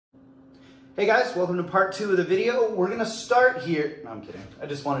Hey guys, welcome to part 2 of the video. We're gonna start here. No, I'm kidding. I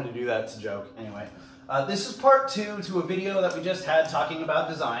just wanted to do that. It's a joke. Anyway, this is part 2 to a video that we just had talking about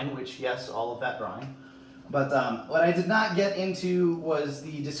design, which, yes, all of that drawing. But what I did not get into was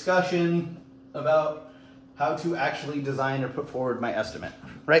the discussion about how to actually design or put forward my estimate,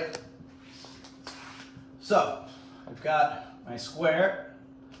 right? So, I've got my square,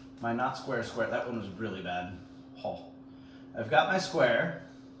 my not square square. That one was really bad. Oh. I've got my square.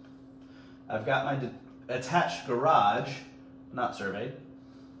 I've got my attached garage, not surveyed.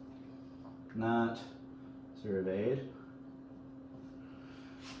 Not surveyed.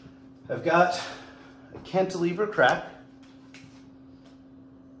 I've got a cantilever crack.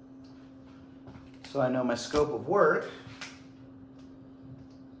 So I know my scope of work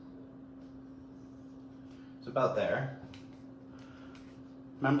is about there.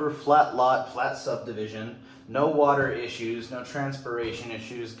 Remember, flat lot, flat subdivision. No water issues, no transpiration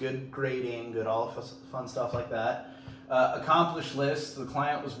issues, good grading, good all fun stuff like that. Accomplish list, the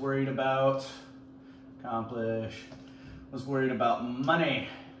client was worried about, was worried about money.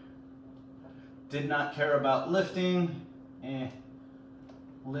 Did not care about lifting,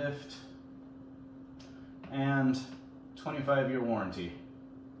 lift, and 25-year warranty.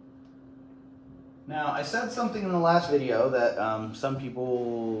 Now, I said something in the last video that some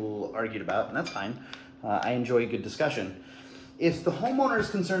people argued about, and that's fine. I enjoy a good discussion. If the homeowner is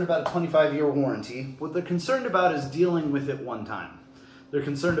concerned about a 25-year warranty, what they're concerned about is dealing with it one time. They're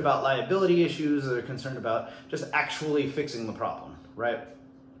concerned about liability issues, or they're concerned about just actually fixing the problem, right?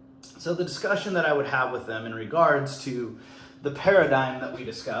 So the discussion that I would have with them in regards to the paradigm that we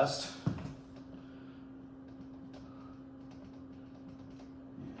discussed,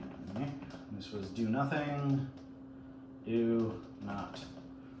 this was do nothing, do not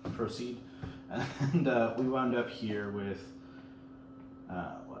proceed. And we wound up here with,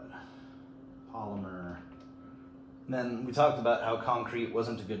 polymer. And then we talked about how concrete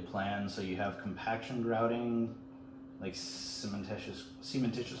wasn't a good plan, so you have compaction grouting, like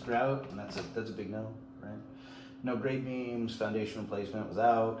cementitious grout, and that's a big no, right? No grade beams, foundation replacement was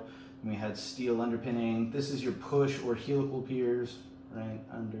out. And we had steel underpinning. This is your push or helical piers, right?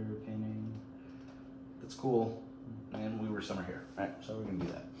 Underpinning. That's cool. And we were somewhere here, right? So we're gonna do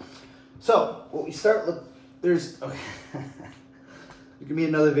that. So, what we start with, there's, okay. There can be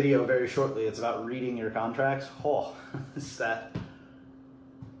another video very shortly. It's about reading your contracts. Oh, is that,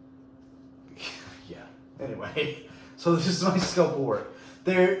 yeah. Anyway, so this is my scope of work.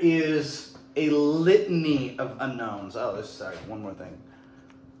 There is a litany of unknowns. Oh, sorry, one more thing.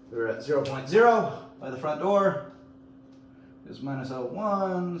 We're at 0.0 by the front door. There's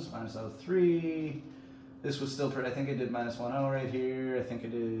 -0.1, this -0.3. This was still pretty, I think I did -1.0 right here. I think I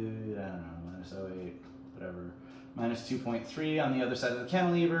did, I don't know, -0.8, whatever. -2.3 on the other side of the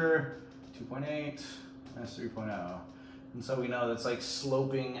cantilever, 2.8, -3.0. And so we know that's like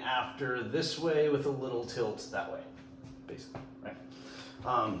sloping after this way with a little tilt that way, basically, right?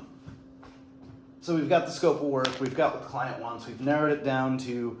 So we've got the scope of work, we've got what the client wants, we've narrowed it down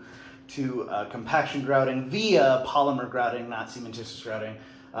to compaction grouting via polymer grouting, not cementitious grouting.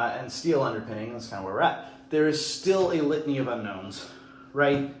 And steel underpinning, that's kind of where we're at. There is still a litany of unknowns,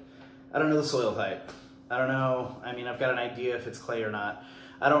 right? I don't know the soil type. I don't know, I mean, I've got an idea if it's clay or not.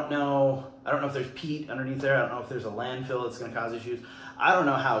 I don't know if there's peat underneath there. I don't know if there's a landfill that's gonna cause issues. I don't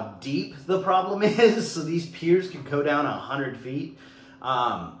know how deep the problem is, so these piers could go down 100 feet.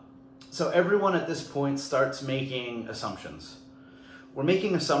 So everyone at this point starts making assumptions. We're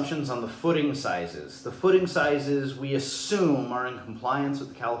making assumptions on the footing sizes. The footing sizes we assume are in compliance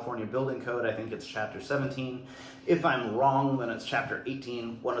with the California Building Code. I think it's chapter 17. If I'm wrong, then it's chapter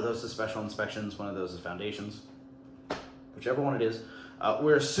 18. One of those is special inspections, one of those is foundations. Whichever one it is.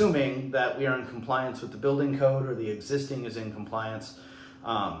 We're assuming that we are in compliance with the building code or the existing is in compliance.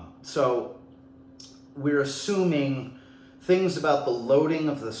 So we're assuming things about the loading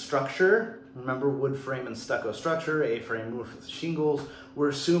of the structure. Remember, wood frame and stucco structure, A-frame roof with shingles. We're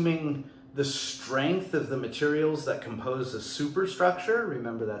assuming the strength of the materials that compose the superstructure.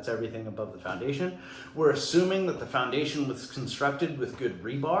 Remember, that's everything above the foundation. We're assuming that the foundation was constructed with good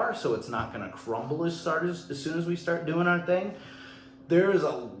rebar, so it's not going to crumble as soon as we start doing our thing. There is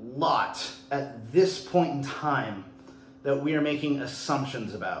a lot at this point in time that we are making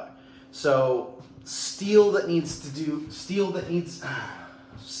assumptions about. So steel that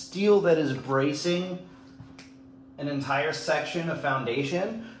is bracing an entire section of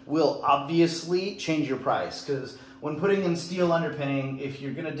foundation will obviously change your price, because when putting in steel underpinning, if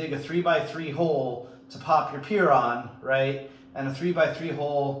you're going to dig a 3x3 hole to pop your pier on, right, and a 3x3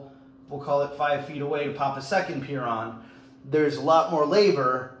 hole, we'll call it 5 feet away to pop a second pier on, there's a lot more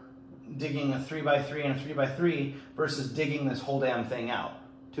labor digging a 3x3 and a 3x3 versus digging this whole damn thing out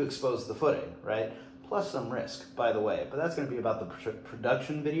to expose the footing, right? Plus some risk, by the way. But that's going to be about the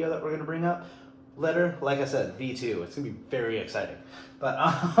production video that we're going to bring up later. Like I said, V2. It's going to be very exciting. But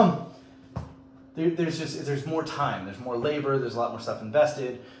there's more time. There's more labor. There's a lot more stuff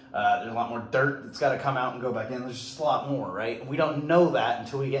invested. There's a lot more dirt that's got to come out and go back in. There's just a lot more, right? We don't know that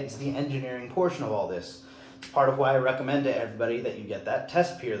until we get into the engineering portion of all this. It's part of why I recommend to everybody that you get that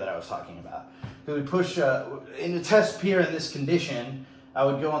test pier that I was talking about. Because we push, in a test pier in this condition, I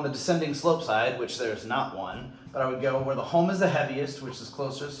would go on the descending slope side, which there's not one, but I would go where the home is the heaviest, which is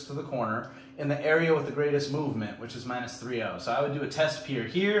closest to the corner, in the area with the greatest movement, which is -3.0. So I would do a test pier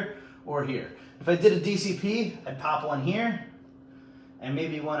here or here. If I did a DCP, I'd pop one here, and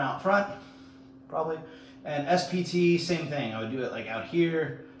maybe one out front, probably. And SPT, same thing. I would do it like out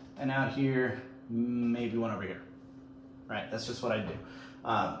here and out here, maybe one over here. Right, that's just what I do.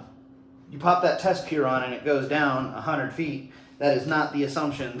 You pop that test pier on and it goes down 100 feet. That is not the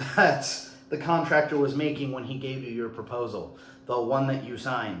assumption that the contractor was making when he gave you your proposal, the one that you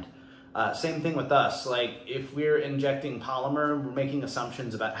signed. Same thing with us. Like if we're injecting polymer, we're making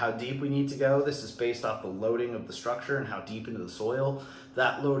assumptions about how deep we need to go. This is based off the loading of the structure and how deep into the soil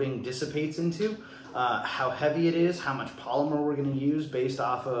that loading dissipates into, how heavy it is, how much polymer we're going to use based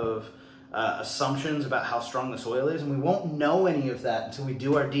off of assumptions about how strong the soil is. And we won't know any of that until we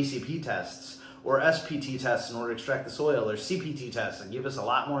do our DCP tests or SPT tests in order to extract the soil, or CPT tests that give us a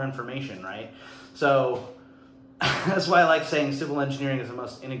lot more information, right? So that's why I like saying civil engineering is the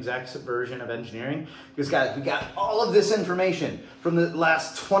most inexact version of engineering, because guys, we got all of this information from the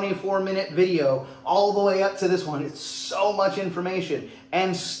last 24-minute video all the way up to this one. It's so much information,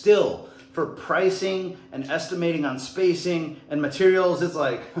 and still for pricing and estimating on spacing and materials, it's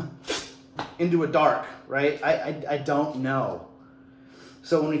like into a dark, right? I don't know.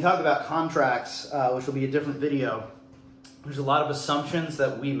 So when we talk about contracts, which will be a different video, there's a lot of assumptions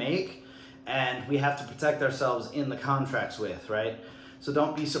that we make and we have to protect ourselves in the contracts with, right? So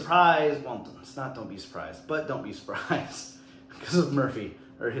don't be surprised, well, it's not don't be surprised, but don't be surprised because of Murphy,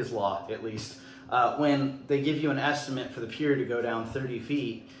 or his law at least, when they give you an estimate for the pier to go down 30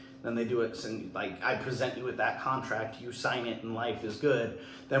 feet, then they do it, and like I present you with that contract, you sign it and life is good.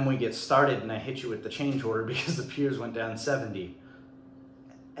 Then we get started and I hit you with the change order because the piers went down 70.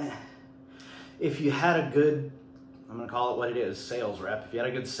 If you had a good, I'm going to call it what it is, sales rep. If you had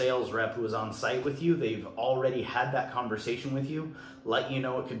a good sales rep who was on site with you, they've already had that conversation with you, let you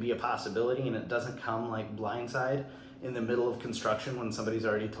know it could be a possibility, and it doesn't come like blindside in the middle of construction when somebody's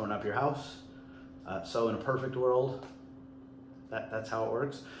already torn up your house. So in a perfect world, that's how it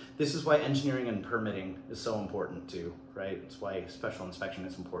works. This is why engineering and permitting is so important too, right? It's why special inspection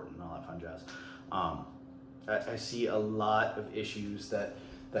is important and all that fun jazz. I see a lot of issues that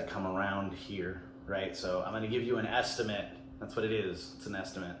come around here, right? So I'm going to give you an estimate. That's what it is. It's an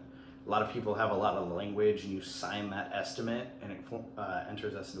estimate. A lot of people have a lot of language and you sign that estimate and it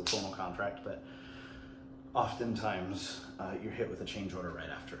enters us into a formal contract, but oftentimes you're hit with a change order right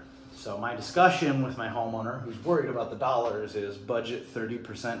after. So my discussion with my homeowner who's worried about the dollars is budget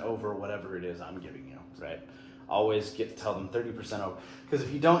 30% over whatever it is I'm giving you, right? Always get to tell them 30% over. Because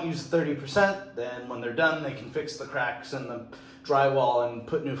if you don't use 30%, then when they're done, they can fix the cracks and the drywall and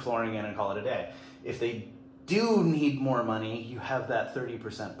put new flooring in and call it a day. If they do need more money, you have that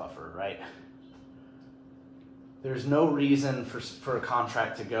 30% buffer, right? There's no reason for a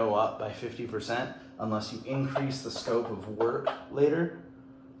contract to go up by 50% unless you increase the scope of work later,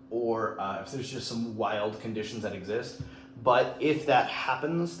 or if there's just some wild conditions that exist. But if that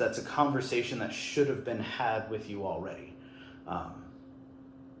happens, that's a conversation that should have been had with you already.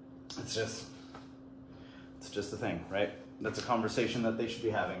 It's just the thing, right? That's a conversation that they should be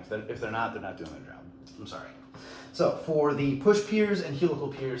having. If they're not doing their job. I'm sorry. So for the push piers and helical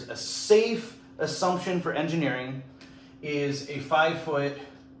piers, a safe assumption for engineering is a 5 foot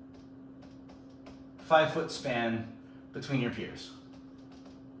span between your piers,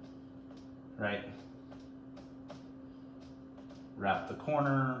 right? Wrap the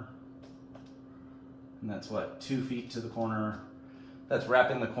corner, and that's what, 2 feet to the corner. That's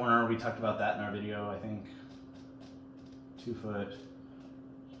wrapping the corner. We talked about that in our video, I think. 2 foot,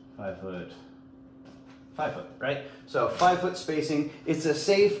 5 foot, 5 foot, right? So 5 foot spacing. It's a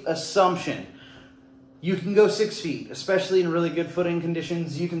safe assumption. You can go 6 feet, especially in really good footing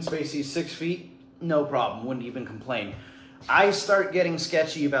conditions. You can space these 6 feet, no problem, wouldn't even complain. I start getting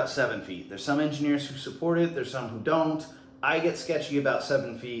sketchy about 7 feet. There's some engineers who support it, there's some who don't. I get sketchy about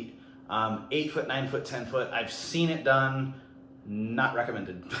 7 feet, 8 foot, 9 foot, 10 foot. I've seen it done, not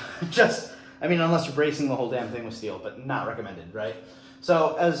recommended. I mean, unless you're bracing the whole damn thing with steel, but not recommended, right?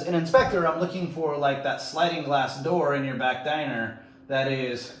 So as an inspector, I'm looking for like that sliding glass door in your back diner that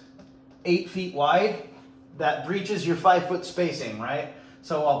is 8 feet wide, that breaches your 5-foot spacing, right?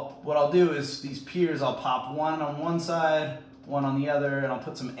 So what I'll do is these piers, I'll pop one on one side, one on the other, and I'll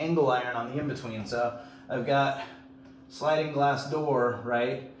put some angle iron on the in-between. So I've got sliding glass door,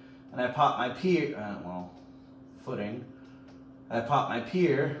 right? And I pop my pier, footing. I pop my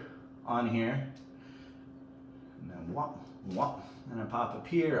pier on here, and then whop, and I pop a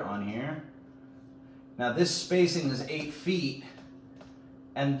pier on here. Now this spacing is 8 feet,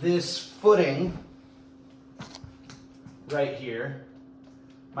 and this footing right here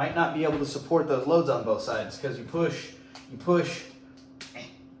might not be able to support those loads on both sides because you push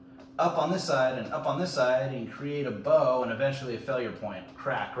up on this side and up on this side, and you create a bow and eventually a failure point,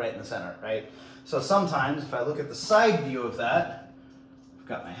 crack right in the center, right? So sometimes if I look at the side view of that, I've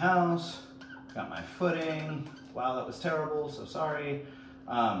got my house, I've got my footing. Wow, that was terrible, so sorry.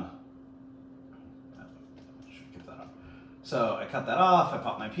 Should get that off. So I cut that off, I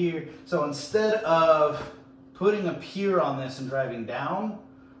pop my pier. So instead of putting a pier on this and driving down,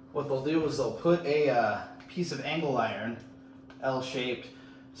 what they'll do is they'll put a piece of angle iron, L-shaped,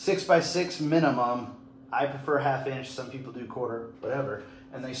 6x6 minimum. I prefer 1/2 inch, some people do 1/4, whatever.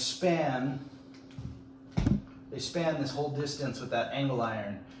 And they span this whole distance with that angle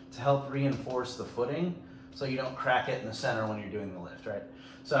iron to help reinforce the footing so you don't crack it in the center when you're doing the lift, right?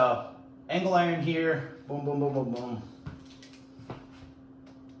 So angle iron here, boom, boom, boom, boom, boom.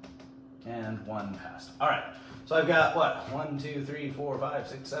 And one passed. All right, so I've got what? 1, 2, 3, 4, 5,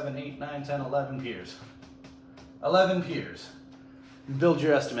 6, 7, 8, 9, 10, 11 piers. 11 piers. Build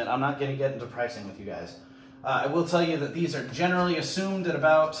your estimate. I'm not going to get into pricing with you guys. I will tell you that these are generally assumed at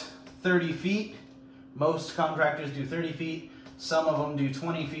about 30 feet. Most contractors do 30 feet. Some of them do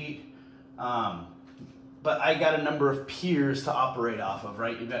 20 feet. But I got a number of piers to operate off of,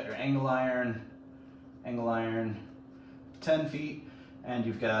 right? You've got your angle iron, 10 feet, and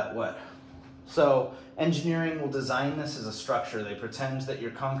you've got what? So engineering will design this as a structure. They pretend that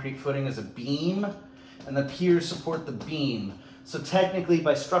your concrete footing is a beam, and the piers support the beam. So technically,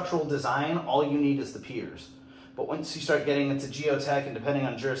 by structural design, all you need is the piers. But once you start getting into geotech and depending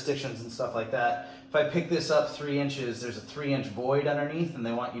on jurisdictions and stuff like that, if I pick this up 3 inches, there's a 3-inch void underneath, and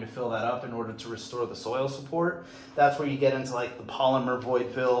they want you to fill that up in order to restore the soil support. That's where you get into like the polymer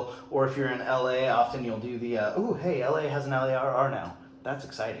void fill, or if you're in LA, often you'll do the, ooh, hey, LA has an LARR now. That's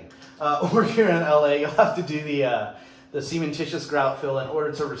exciting. Or if you're in LA, you'll have to do the cementitious grout fill in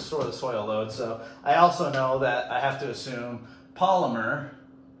order to restore the soil load. So I also know that I have to assume polymer,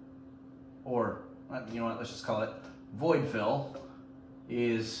 or you know what, let's just call it void fill,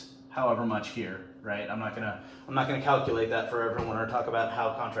 is however much here, right? I'm not gonna calculate that for everyone or talk about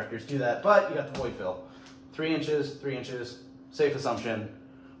how contractors do that, but you got the void fill. 3 inches, safe assumption,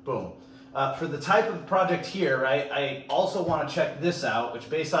 boom. For the type of project here, right, I also want to check this out, which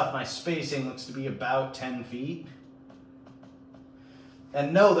based off my spacing looks to be about 10 feet.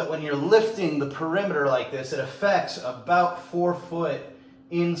 And know that when you're lifting the perimeter like this, it affects about 4 foot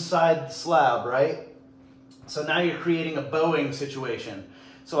inside the slab, right? So now you're creating a bowing situation.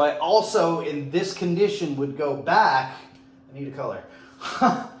 So I also, in this condition, would go back, I need a color,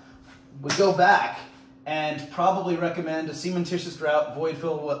 would go back and probably recommend a cementitious grout, void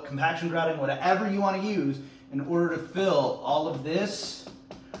fill, compaction grouting, whatever you want to use in order to fill all of this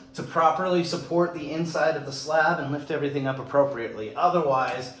to properly support the inside of the slab and lift everything up appropriately.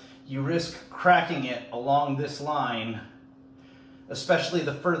 Otherwise, you risk cracking it along this line, especially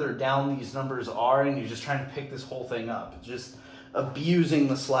the further down these numbers are and you're just trying to pick this whole thing up. Just abusing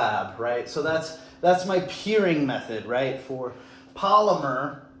the slab, right? So that's my piering method, right? For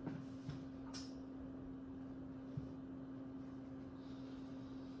polymer,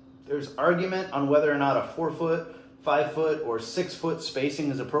 there's argument on whether or not a 4 foot, 5 foot, or 6 foot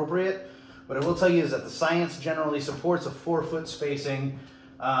spacing is appropriate. What I will tell you is that the science generally supports a 4 foot spacing,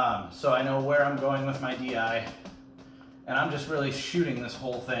 so I know where I'm going with my DI, and I'm just really shooting this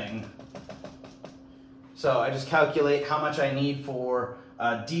whole thing. So I just calculate how much I need for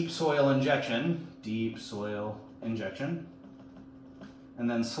deep soil injection, and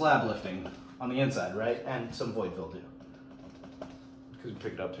then slab lifting on the inside, right? And some void fill too, because we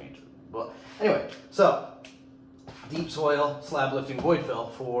picked it up 2 inches. But anyway, so deep soil, slab lifting, void fill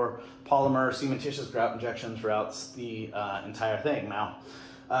for polymer cementitious grout injection throughout the entire thing. Now,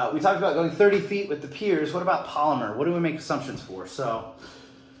 we talked about going 30 feet with the piers. What about polymer? What do we make assumptions for? So,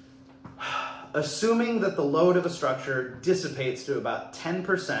 assuming that the load of a structure dissipates to about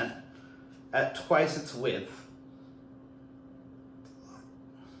 10% at twice its width,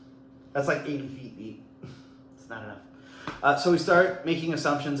 that's like 80 feet deep. It's not enough. So we start making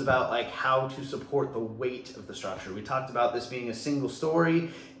assumptions about like how to support the weight of the structure. We talked about this being a single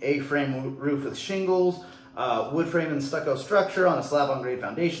story, A-frame roof with shingles, wood frame and stucco structure on a slab on grade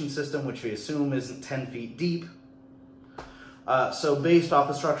foundation system, which we assume isn't 10 feet deep. So based off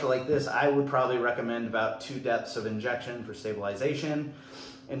a structure like this, I would probably recommend about 2 depths of injection for stabilization.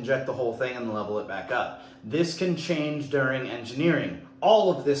 Inject the whole thing and level it back up. This can change during engineering.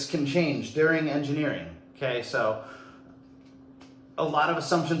 All of this can change during engineering. Okay, so a lot of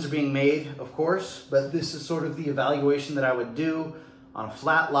assumptions are being made, of course, but this is sort of the evaluation that I would do on a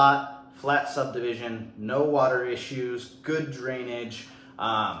flat lot, flat subdivision, no water issues, good drainage,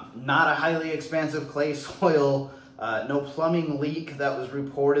 not a highly expansive clay soil, no plumbing leak that was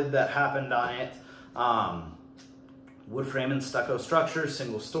reported that happened on it. Wood frame and stucco structure,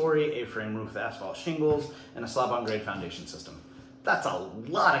 single story, A-frame roof with asphalt shingles, and a slab on grade foundation system. That's a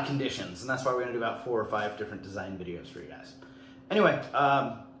lot of conditions, and that's why we're gonna do about 4 or 5 different design videos for you guys. Anyway,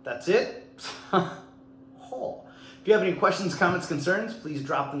 that's it. Oh. If you have any questions, comments, concerns, please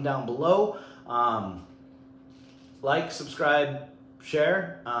drop them down below. Like, subscribe,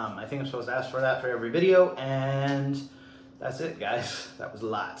 share. I think I'm supposed to ask for that for every video, and that's it, guys. That was a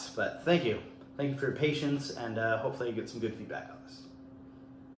lot, but thank you. Thank you for your patience, and hopefully you get some good feedback on this.